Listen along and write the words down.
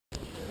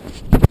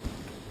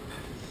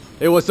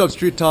Hey, what's up,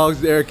 Street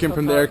Talks? Eric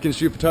from the Eric and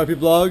Street Photography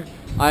blog.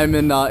 I'm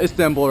in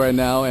Istanbul right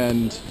now,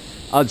 and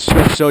I'll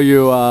just show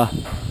you a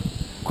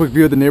quick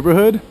view of the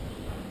neighborhood.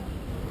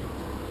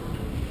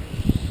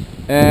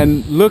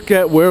 And look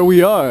at where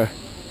we are.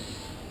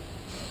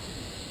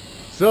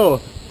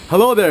 So,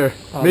 hello there.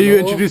 Hello. May you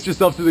introduce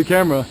yourself to the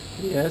camera?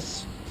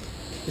 Yes.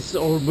 This is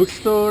our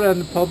bookstore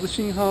and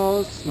publishing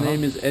house.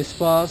 Name is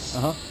Espas.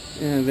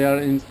 And we are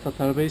in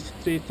Tatarbey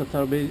Street.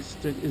 Tatarbey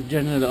Street is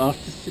generally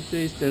artist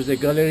street. There's a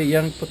gallery,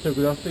 young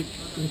photographic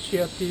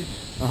initiative,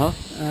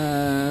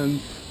 and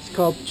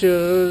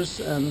sculptures,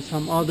 and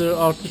some other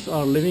artists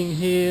are living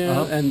here.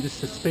 And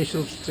this is a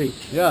special street.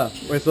 Yeah.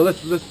 Wait. So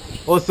let's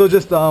also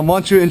just why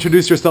don't you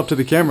introduce yourself to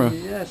the camera?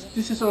 Yes.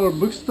 This is our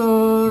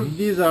bookstore.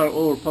 These are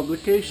our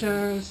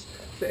publications.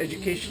 The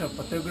education of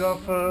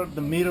photographer,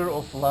 the mirror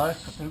of life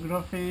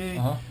photography,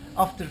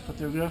 after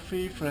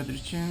photography,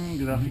 Friedrichsen,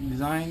 graphic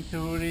design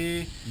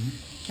theory,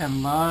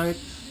 can light,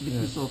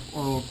 because of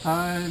our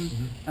time,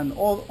 and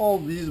all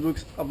these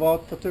books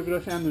about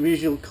photography and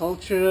visual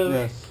culture.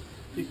 Yes.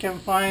 You can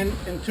find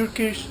in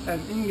Turkish and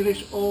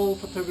English all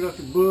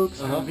photography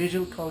books and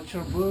visual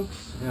culture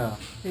books. Yeah.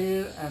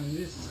 Here, and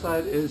this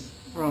side is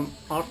from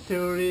art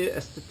theory,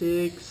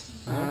 aesthetics,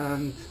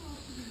 and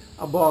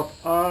about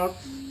art.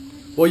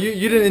 Well,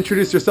 you didn't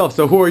introduce yourself,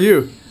 so who are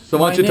you? So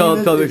why don't you tell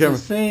the camera?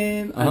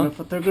 Huseyin. I'm a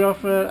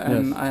photographer,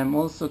 and I am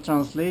also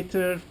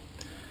translator,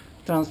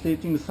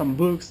 translating some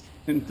books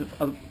into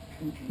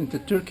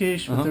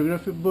Turkish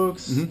photography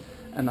books.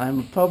 And I'm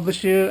a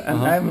publisher,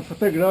 and I'm a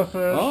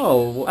photographer.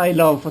 Oh, I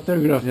love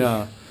photography.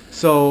 Yeah.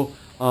 So,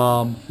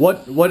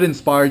 what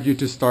inspired you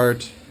to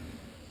start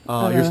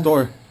your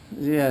store?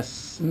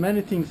 Yes,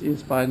 many things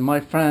inspired. My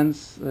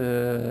friends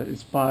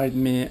inspired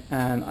me,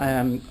 and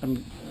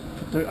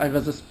I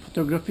was a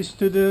photography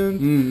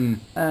student,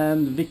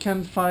 and we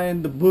can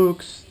find the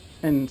books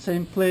in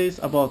same place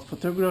about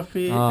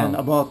photography and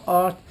about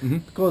art,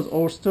 because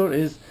our store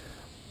is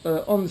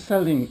only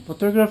selling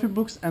photography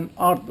books and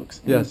art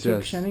books in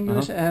Turkish and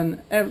English,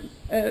 and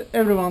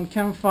everyone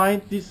can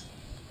find these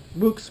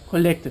books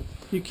collected.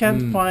 You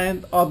can't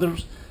find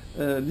others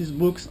these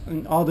books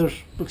in other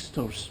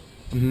bookstores.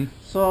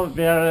 So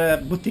we are a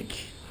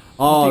boutique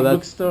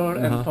bookstore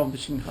and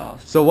publishing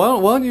house. So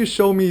why don't you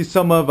show me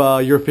some of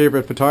your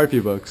favorite photography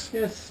books?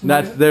 Yes.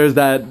 There's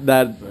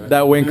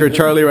that winker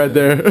Charlie right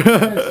there.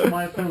 Yes,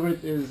 my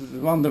favorite is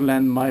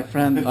Wonderland, my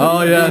friend.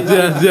 Oh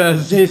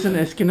yes. Jason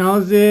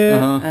Eskenazi,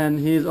 and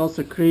he is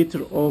also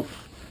creator of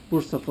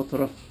Bursa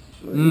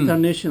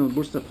International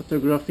Bursa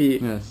Photography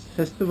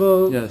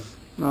Festival. Yes.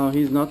 Now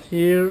he's not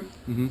here,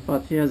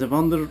 but he has a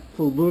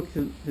wonderful book.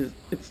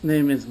 Its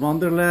name is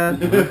Wonderland.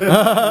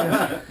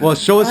 Well,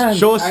 show us.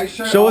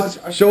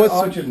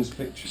 Arjun's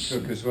picture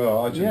book as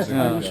well. Yes,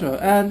 I'm sure.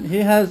 And he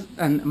has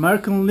an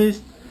American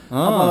list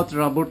about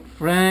Robert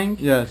Frank.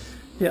 Yes.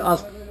 He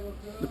asked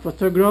the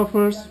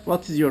photographers,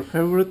 "What is your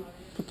favorite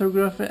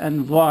photographer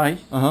and why?"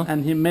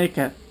 And he make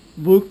a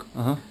book.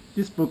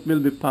 This book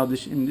will be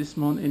published in this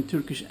month in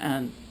Turkish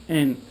and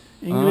in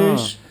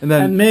English,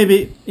 and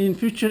maybe in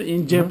future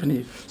in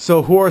Japanese.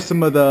 So who are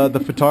some of the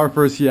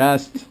photographers he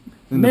asked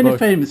in the book? Many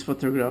famous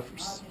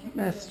photographers.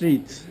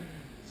 Street.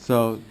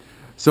 So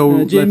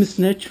James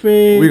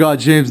Netway. We got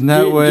James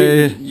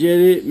Netway,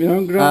 Jerry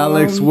Milgram,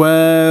 Alex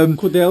Webb,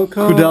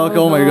 Kudelka.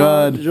 Oh my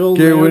God,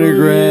 Gary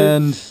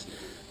Winogrand,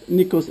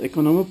 Nikos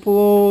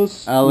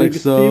Economopoulos,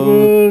 Alex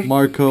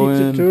Mark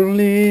Cohen, Peter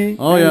Turnley,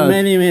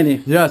 many.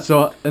 Yeah.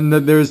 So and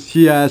then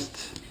he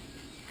asked.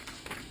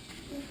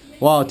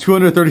 Wow,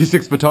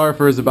 236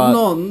 photographers about.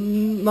 No,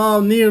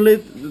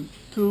 nearly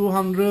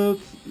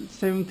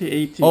 270,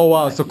 80. Oh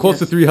wow, so close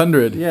to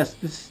 300. Yes,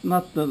 this is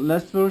not the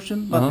last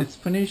version, but it's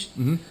finished.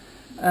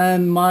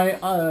 And my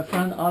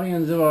friend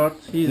Aryan Zevart,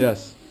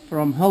 he's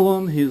from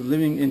Holland. He's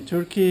living in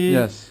Turkey.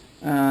 Yes.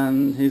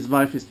 And his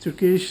wife is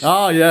Turkish.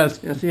 Oh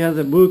yes. Yes, he has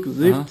a book,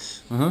 Zift.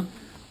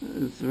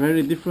 It's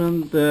very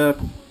different. The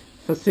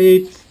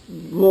facade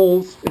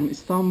walls in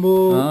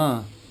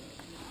Istanbul.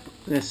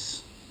 Yes.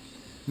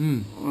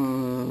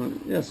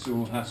 Yes.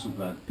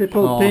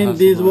 People paint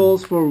these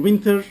walls for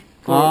winter,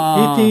 for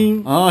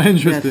heating. Oh,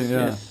 interesting.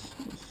 Yes.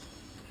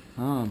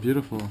 Oh,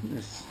 beautiful.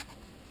 Yes,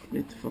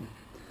 beautiful.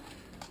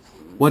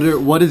 What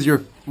is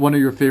one of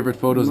your favorite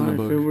photos in the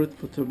book? My favorite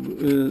photo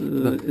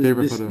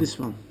is this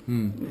one.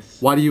 Yes.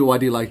 Why do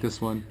you like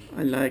this one?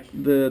 I like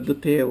the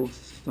details,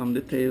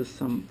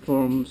 some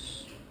forms,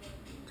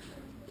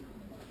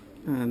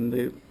 and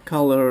the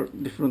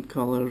different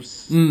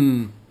colors.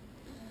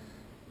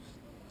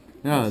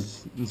 Yeah,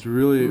 it's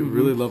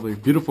really lovely.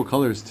 Beautiful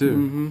colors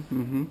too.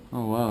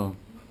 Oh wow,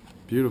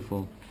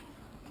 beautiful.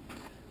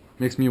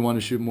 Makes me want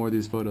to shoot more of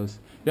these photos.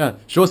 Yeah,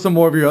 show us some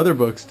more of your other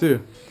books too.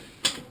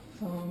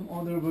 Some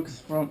other books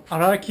from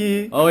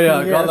Araki. Oh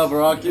yeah, God love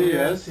Araki.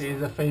 Yes,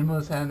 he's a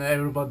famous and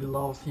everybody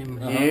loves him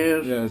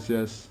here.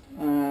 Yes.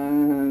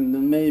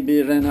 And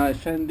maybe Rena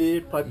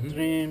Effendi, Pipe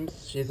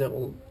Dreams. She's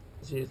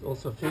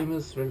also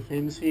famous, very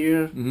famous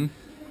here.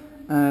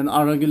 And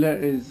Aragüler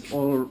is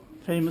our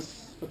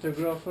famous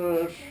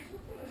photographer.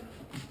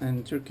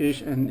 in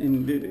Turkish and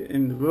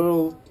in the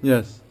world,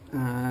 Yes.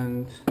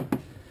 and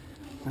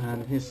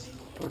his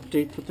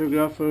portrait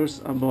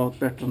photographers about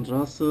Bertrand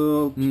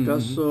Russell,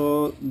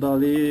 Picasso,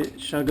 Dali,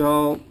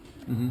 Chagall,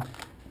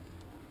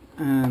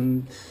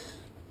 and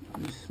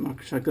this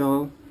Marc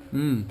Chagall.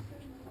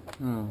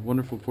 Oh,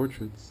 wonderful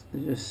portraits.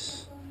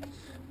 Yes.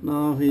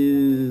 Now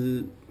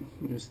he's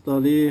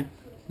Dali,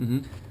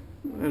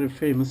 very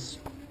famous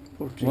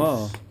portraits.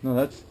 Wow. No,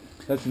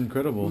 that's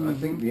incredible. I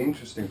think the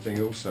interesting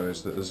thing also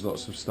is that there's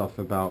lots of stuff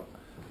about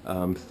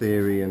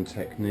theory and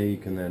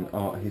technique, and then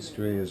art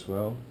history as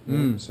well.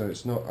 So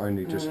it's not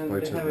only just And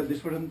they have a photo.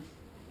 different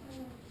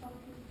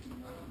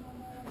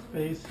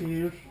space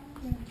here.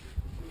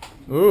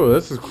 Oh,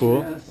 this is cool.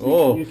 Yes,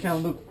 Oh. you can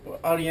look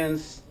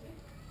Aryan's.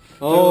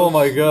 Oh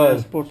my His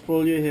God.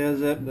 portfolio. He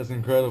has a That's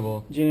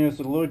incredible.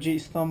 genealogy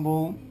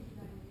Istanbul.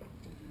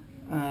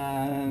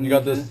 And You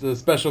got the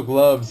special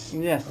gloves.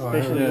 Yes, Oh, I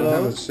special haven't, I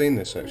haven't gloves. seen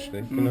this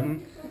actually. Can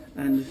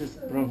I- And this is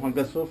from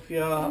Hagia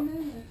Sophia.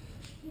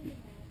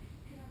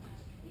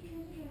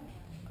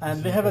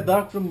 And we have a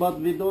dark room, but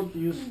we don't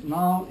use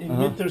now. In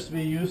winters,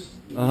 we use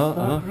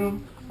dark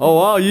room. Oh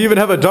wow, you even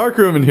have a dark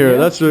room in here. Yes,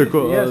 That's really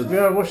cool. Yes, we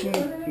are washing,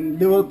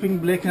 developing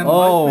black and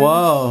Oh, white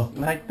wow. pens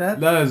like that.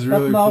 That is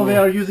really But now cool. we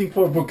are using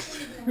for books.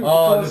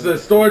 Oh, this is a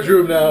storage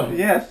room now.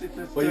 Yes, it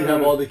is. But you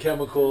have all the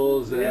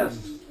chemicals and Yes.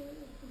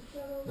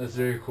 that's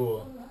very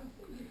cool.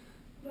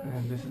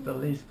 And this is the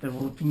list,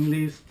 developing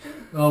list.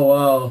 Oh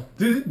wow.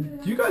 Dude,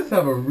 you guys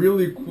have a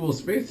really cool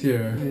space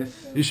here. Yes.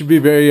 You should be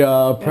very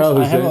proud,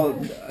 Yes, I have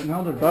Hussein.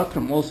 another dark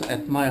room also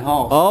at my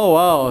house. Oh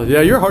wow.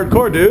 Yeah, you're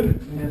hardcore, dude.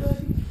 Yes.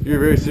 You're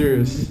very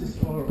serious. This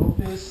is our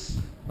office.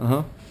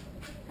 Uh-huh.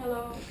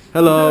 Hello.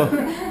 Hello.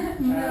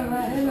 And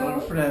this is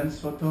our friends'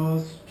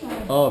 photos.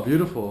 Oh,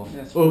 beautiful.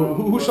 Yes, Oh,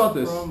 who shot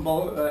this? From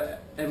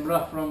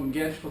Emrah from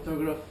Genç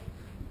Photograph,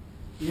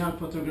 Young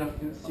Photograph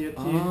Institute.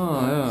 Ah,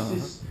 yeah.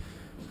 This is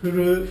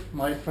Huru,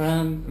 my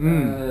friend.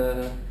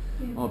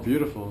 Oh,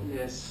 beautiful.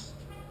 Yes,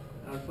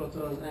 our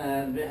photos,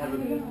 and they have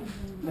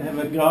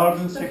a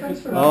garden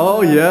section.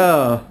 Oh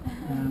yeah.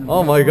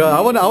 Oh my God.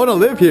 I wanna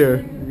live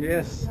here.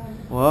 Yes.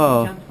 You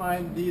Wow. can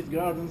find these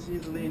gardens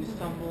easily in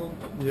Istanbul.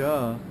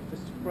 Yeah.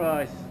 It's a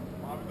surprise.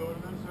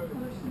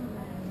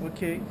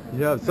 Okay.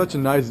 You have such a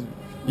nice.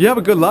 You have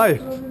a good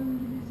life.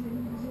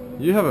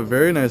 You have a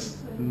very nice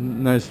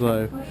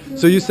life.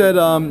 So you said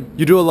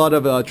you do a lot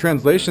of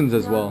translations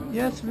as well.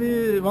 Yes,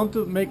 we want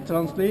to make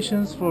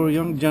translations for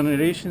young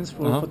generations,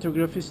 for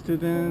photography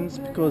students,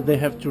 because they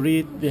have to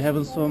read. We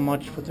haven't so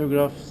much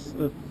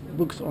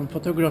books on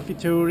photography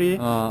theory,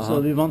 so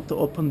we want to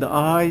open the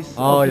eyes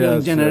of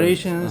young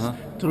generations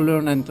to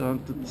learn and to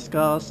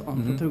discuss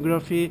on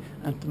photography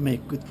and to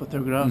make good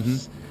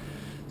photographs.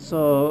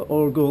 So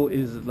our goal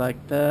is like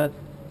that.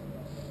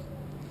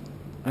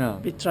 Yeah.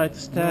 We try to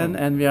stand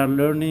and we are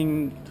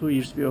learning. 2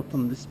 years we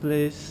opened this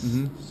place,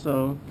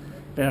 so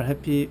we are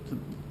happy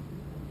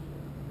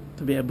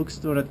to be a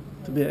bookstore,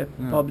 to be a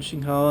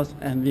publishing house,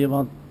 and we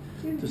want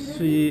to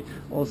see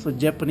also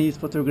Japanese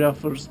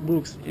photographers'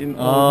 books in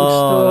our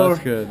bookstore.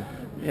 That's good.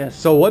 Yes.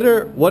 So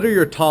what are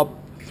your top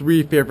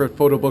 3 favorite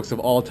photo books of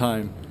all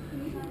time?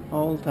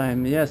 All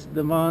time. Yes,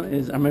 the one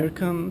is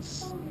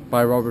Americans.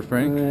 By Robert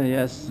Frank?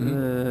 Yes.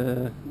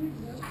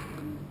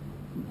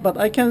 But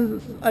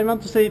I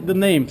want to say the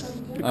names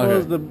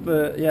because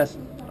yes,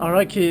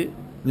 Araki.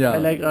 Yeah. I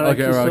like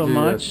Araki so Araki,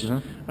 much.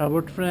 yes,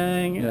 Robert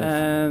Frank Yes.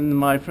 and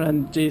my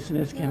friend Jason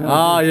Eskenazi.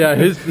 Ah, yeah,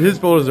 his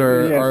photos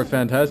Yes. are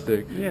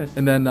fantastic. Yes.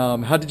 And then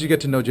how did you get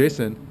to know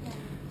Jason?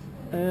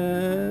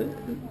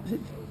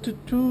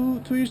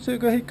 Two years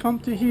ago he come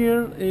to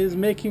here, is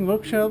making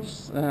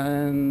workshops,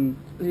 and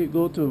he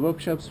go to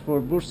workshops for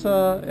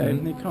Bursa,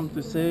 and he come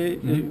to say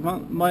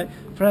my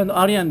friend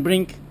Aryan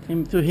bring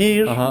him to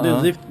here, the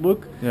Zift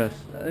book. Yes.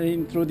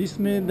 Introduce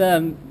me,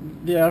 then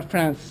we are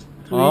friends.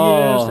 2 Oh,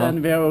 years,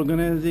 and we are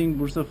organizing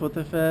Bursa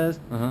Photo Fest,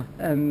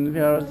 and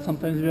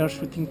sometimes we are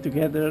shooting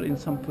together in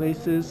some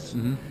places.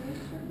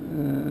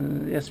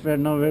 Yes, we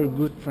are now very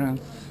good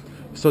friends.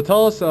 So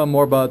tell us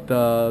more about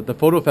the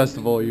photo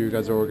festival you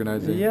guys are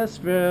organizing. Yes,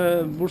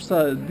 Bursa.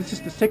 This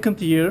is the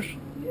second year.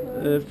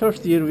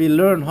 First year we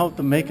learn how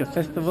to make a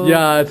festival.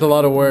 Yeah, it's a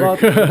lot of work.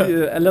 But,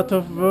 a lot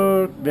of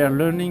work. We are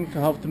learning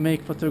how to make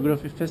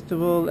photography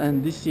festival,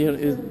 and this year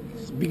is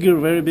bigger,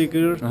 very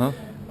bigger.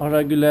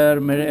 Ara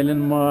Güler, Mary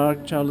Ellen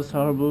Mark, Charles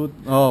Harwood,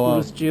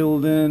 Bruce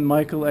Gilden,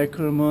 Michael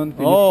Ackerman,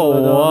 Philip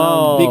Toledano.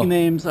 Wow. Big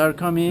names are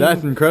coming.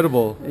 That's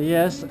incredible.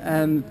 Yes,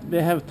 and we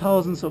have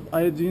thousands of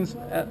audience.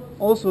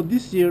 Also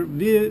this year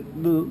we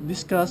will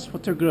discuss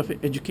photography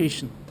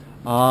education.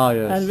 Ah,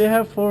 yes. And we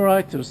have 4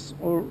 writers,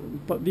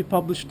 we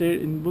publish their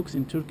in books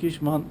in Turkish.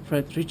 One,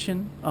 Fred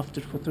Richen, After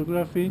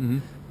Photography.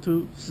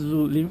 2,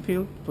 Suzu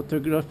Linfield,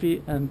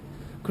 Photography, and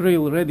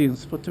Cruel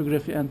Radiance,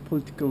 Photography and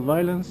Political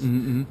Violence.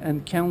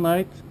 And Ken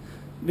Light,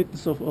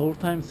 Witness of Our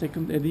Time,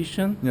 2nd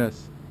edition.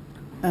 Yes.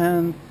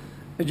 And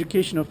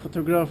Education of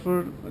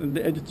Photographer.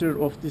 The editor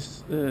of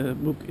this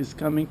book is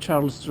coming.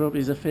 Charles Strobe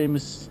is a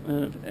famous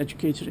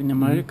educator in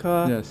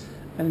America. Yes.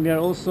 And we are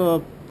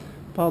also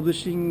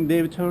publishing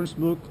David Hearn's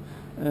book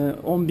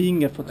on being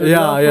a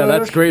photographer. Yeah,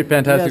 that's great,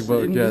 fantastic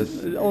book. in Yes.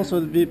 this- also,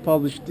 we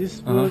published this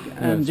book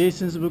and yes.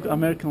 Jason's book,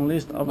 American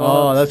List. About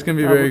Oh, that's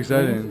gonna be very about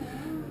things. exciting.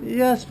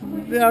 Yes,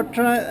 we are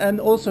trying, and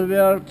also we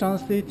are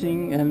translating,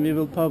 and we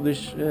will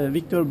publish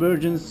Victor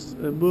Bergen's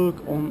book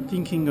on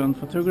thinking on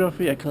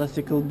photography, a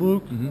classical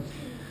book.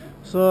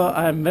 So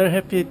I'm very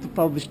happy to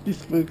publish this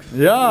book.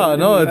 Yeah,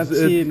 no, and it's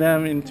see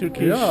them in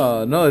Turkish.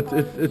 yeah, no,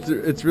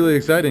 it's really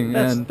exciting.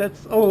 And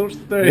That's our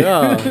story.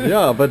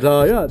 yeah, but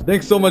yeah,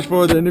 thanks so much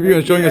for the interview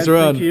and showing Yeah, us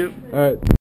around. thank you. All right.